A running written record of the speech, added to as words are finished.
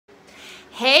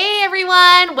Hey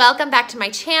everyone, welcome back to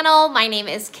my channel. My name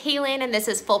is Kaylin and this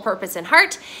is Full Purpose in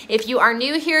Heart. If you are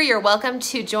new here, you're welcome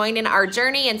to join in our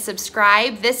journey and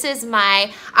subscribe. This is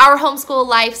Our Homeschool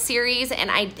Life series,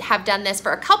 and I have done this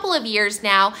for a couple of years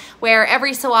now, where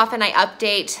every so often I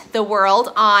update the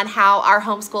world on how our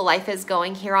homeschool life is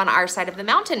going here on our side of the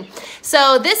mountain.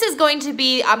 So this is going to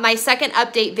be my second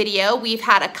update video. We've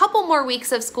had a couple more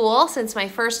weeks of school since my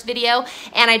first video,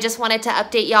 and I just wanted to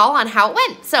update y'all on how it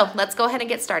went. So let's go ahead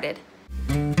and get started.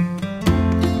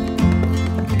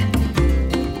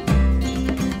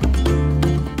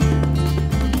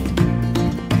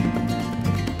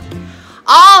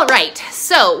 All right,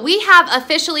 so we have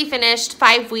officially finished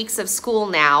 5 weeks of school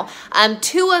now.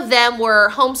 2 of them were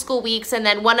homeschool weeks, and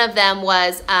then one of them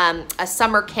was a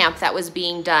summer camp that was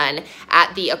being done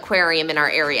at the aquarium in our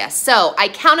area. So I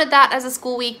counted that as a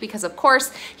school week because, of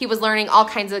course, he was learning all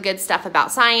kinds of good stuff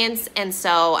about science, and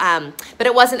so, but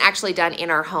it wasn't actually done in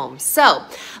our home. So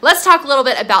let's talk a little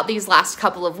bit about these last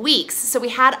couple of weeks. So we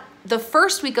had the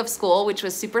first week of school, which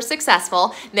was super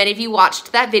successful. Many of you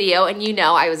watched that video and you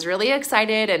know I was really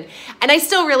excited, and I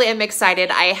still really am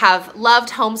excited. I have loved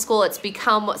homeschool. It's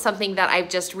become something that I've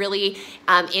just really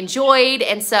enjoyed,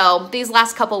 and so these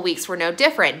last couple weeks were no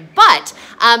different. But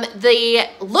the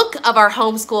look of our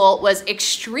homeschool was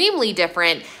extremely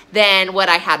different than what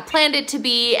I had planned it to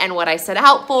be and what I set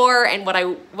out for and what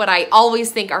I always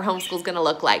think our homeschool is going to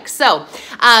look like. So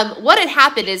what had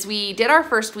happened is we did our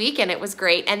first week and it was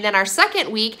great. And then our second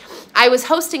week, I was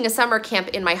hosting a summer camp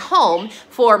in my home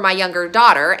for my younger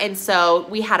daughter. And so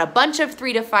we had a bunch of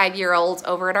 3 to 5 year olds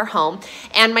over at our home.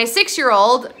 And my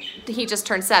 6-year-old, he just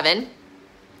turned 7.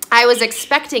 I was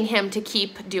expecting him to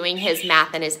keep doing his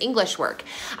math and his English work,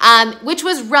 which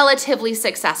was relatively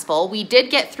successful. We did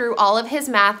get through all of his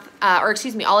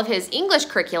all of his English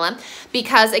curriculum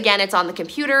because, again, it's on the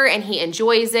computer and he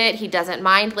enjoys it. He doesn't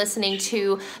mind listening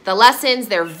to the lessons.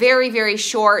 They're very, very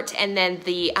short, and then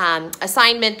the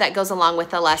assignment that goes along with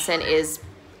the lesson is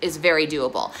very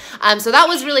doable. So that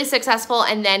was really successful.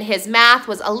 And then his math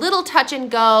was a little touch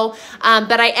and go,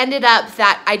 but I ended up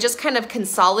that I just kind of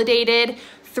consolidated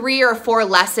 3 or 4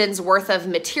 lessons worth of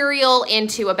material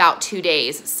into about 2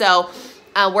 days. So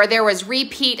where there was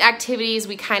repeat activities,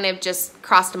 we kind of just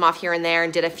crossed them off here and there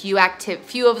and did a few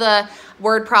of the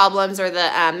word problems or the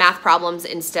math problems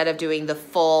instead of doing the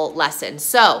full lesson.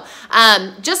 So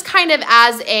just kind of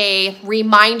as a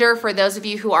reminder for those of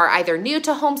you who are either new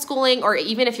to homeschooling, or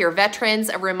even if you're veterans,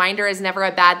 a reminder is never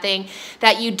a bad thing,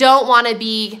 that you don't want to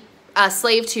be a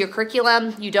slave to your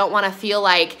curriculum. You don't want to feel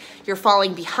like you're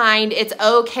falling behind. It's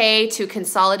okay to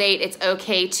consolidate. It's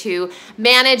okay to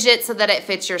manage it so that it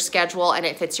fits your schedule and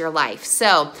it fits your life.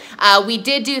 So we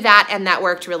did do that, and that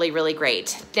worked really, really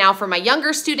great. Now for my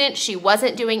younger student, she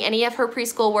wasn't doing any of her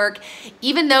preschool work,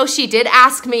 even though she did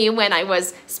ask me when I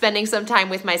was spending some time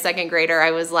with my 2nd grader.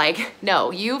 I was like,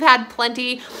 no, you've had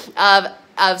plenty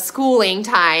of schooling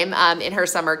time in her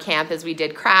summer camp as we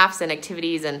did crafts and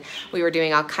activities, and we were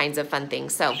doing all kinds of fun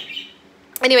things. So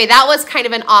anyway, that was kind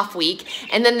of an off week.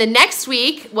 And then the next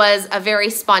week was a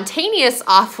very spontaneous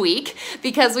off week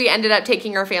because we ended up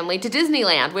taking our family to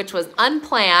Disneyland, which was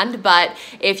unplanned. But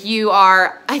if you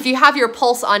have your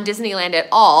pulse on Disneyland at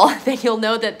all, then you'll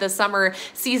know that the summer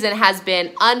season has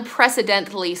been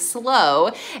unprecedentedly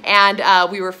slow,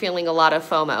 and we were feeling a lot of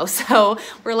FOMO. So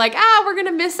we're like, we're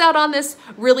gonna miss out on this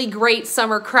really great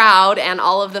summer crowd and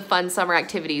all of the fun summer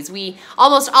activities. We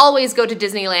almost always go to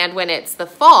Disneyland when it's the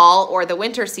fall or the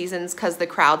winter seasons because the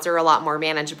crowds are a lot more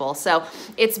manageable. So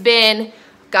it's been,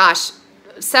 gosh,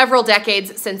 several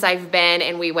decades since I've been,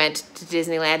 and we went to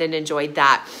Disneyland and enjoyed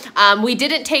that. We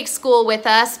didn't take school with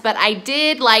us, but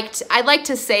I'd like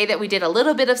to say that we did a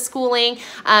little bit of schooling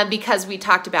because we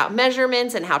talked about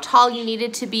measurements and how tall you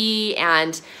needed to be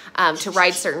and to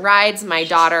ride certain rides. My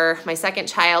daughter, my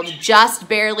 2nd child, just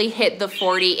barely hit the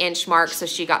 40-inch mark, so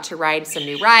she got to ride some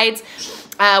new rides.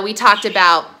 We talked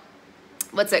about,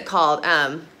 what's it called?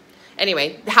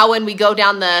 Anyway, how when we go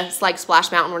down the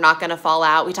Splash Mountain, we're not going to fall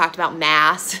out. We talked about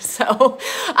mass. So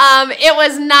it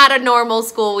was not a normal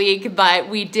school week, but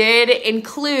we did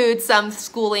include some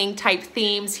schooling type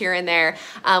themes here and there.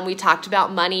 We talked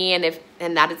about money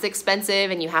and that it's expensive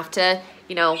and you have to,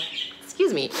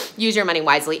 use your money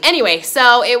wisely. Anyway,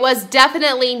 so it was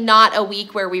definitely not a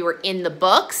week where we were in the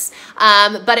books,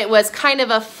 but it was kind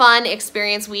of a fun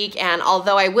experience week. And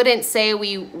although I wouldn't say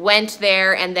we went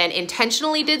there and then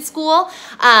intentionally did school,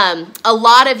 a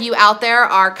lot of you out there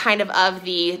are kind of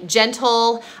the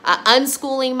gentle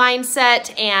unschooling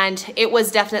mindset, and it was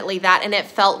definitely that, and it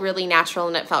felt really natural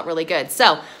and it felt really good.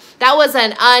 So that was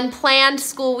an unplanned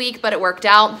school week, but it worked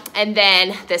out. And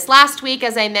then this last week,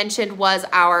 as I mentioned, was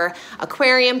our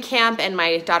aquarium camp, and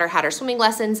my daughter had her swimming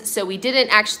lessons. So we didn't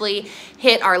actually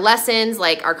hit our lessons,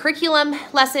 like our curriculum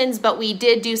lessons, but we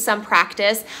did do some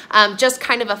practice. Just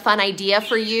kind of a fun idea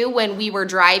for you. When we were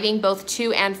driving both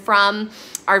to and from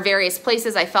our various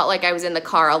places, I felt like I was in the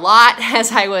car a lot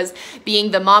as I was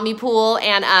being the mommy pool,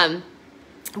 and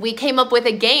we came up with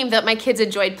a game that my kids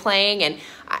enjoyed playing, and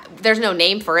there's no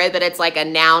name for it, but it's like a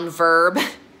noun verb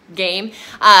game.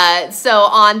 So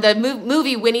on the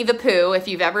movie Winnie the Pooh, if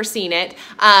you've ever seen it,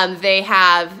 they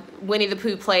have Winnie the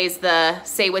Pooh plays the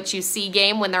say what you see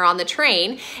game when they're on the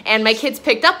train, and my kids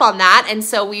picked up on that, and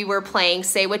so we were playing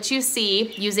say what you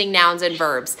see using nouns and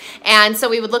verbs. And so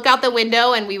we would look out the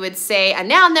window and we would say a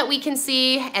noun that we can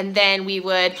see, and then we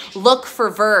would look for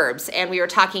verbs. And we were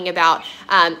talking about,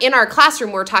 in our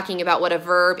classroom, we're talking about what a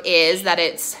verb is, that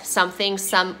it's something,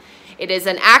 it is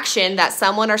an action that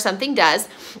someone or something does.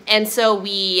 And so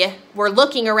we were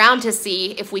looking around to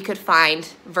see if we could find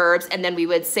verbs, and then we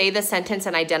would say the sentence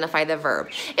and identify the verb.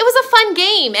 It was a fun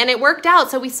game, and it worked out.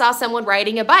 So we saw someone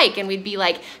riding a bike, and we'd be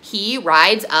like, he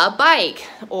rides a bike.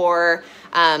 Or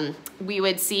we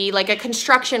would see like a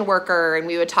construction worker, and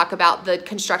we would talk about the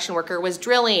construction worker was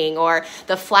drilling, or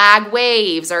the flag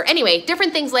waves, or anyway,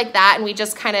 different things like that. And we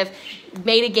just kind of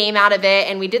made a game out of it,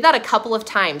 and we did that a couple of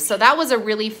times. So that was a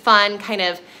really fun kind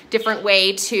of different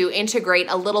way to integrate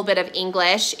a little bit of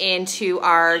English into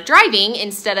our driving,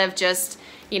 instead of just,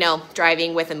 you know,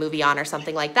 driving with a movie on or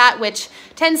something like that, which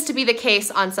tends to be the case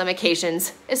on some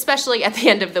occasions, especially at the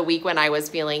end of the week when I was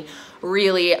feeling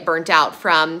really burnt out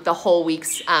from the whole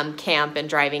week's camp and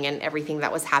driving and everything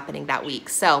that was happening that week.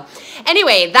 So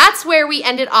anyway, that's where we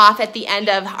ended off at the end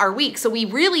of our week. So we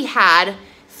really had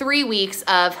 3 weeks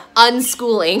of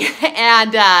unschooling,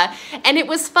 and it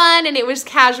was fun and it was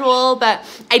casual, but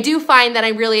I do find that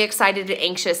I'm really excited and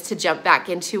anxious to jump back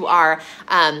into our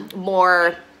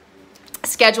more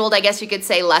scheduled, I guess you could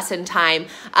say, lesson time.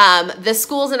 The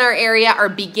schools in our area are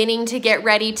beginning to get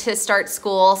ready to start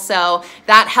school, so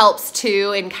that helps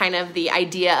too in kind of the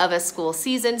idea of a school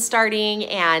season starting,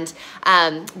 and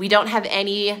we don't have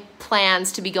any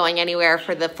plans to be going anywhere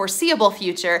for the foreseeable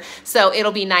future, so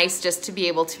it'll be nice just to be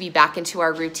able to be back into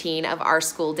our routine of our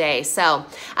school day. So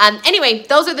anyway,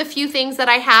 those are the few things that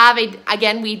I have.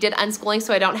 Again, we did unschooling,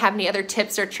 so I don't have any other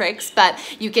tips or tricks, but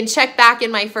you can check back in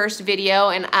my first video,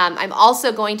 and I'm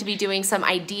also going to be doing some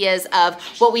ideas of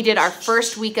what we did our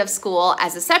first week of school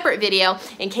as a separate video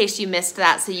in case you missed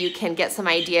that, so you can get some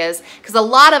ideas, because a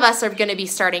lot of us are going to be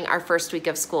starting our first week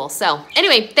of school. So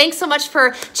anyway, thanks so much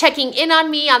for checking in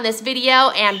on me on this video,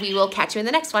 and we will catch you in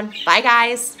the next one. Bye,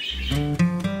 guys.